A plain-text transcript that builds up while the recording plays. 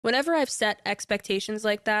whenever I've set expectations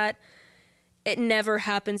like that, it never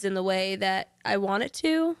happens in the way that I want it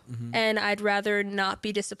to. Mm-hmm. And I'd rather not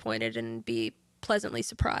be disappointed and be pleasantly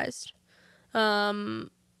surprised. One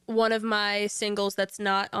of my singles that's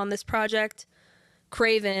not on this project,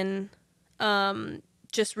 Craven,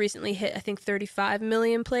 just recently hit, I think, 35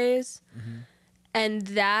 million plays. Mm-hmm. And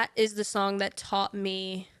that is the song that taught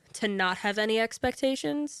me to not have any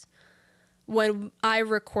expectations. When I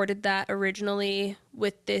recorded that originally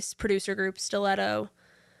with this producer group, Stiletto,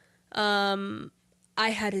 I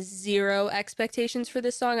had zero expectations for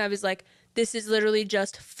this song. I was like, this is literally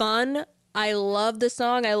just fun. I love the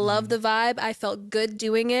song. I love the vibe. I felt good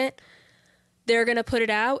doing it. They're going to put it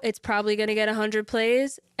out. It's probably going to get 100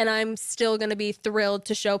 plays. And I'm still going to be thrilled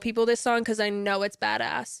to show people this song because I know it's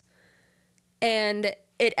badass. And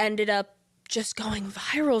it ended up just going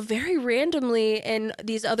viral very randomly in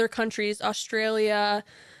these other countries. Australia,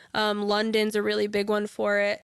 London's a really big one for it.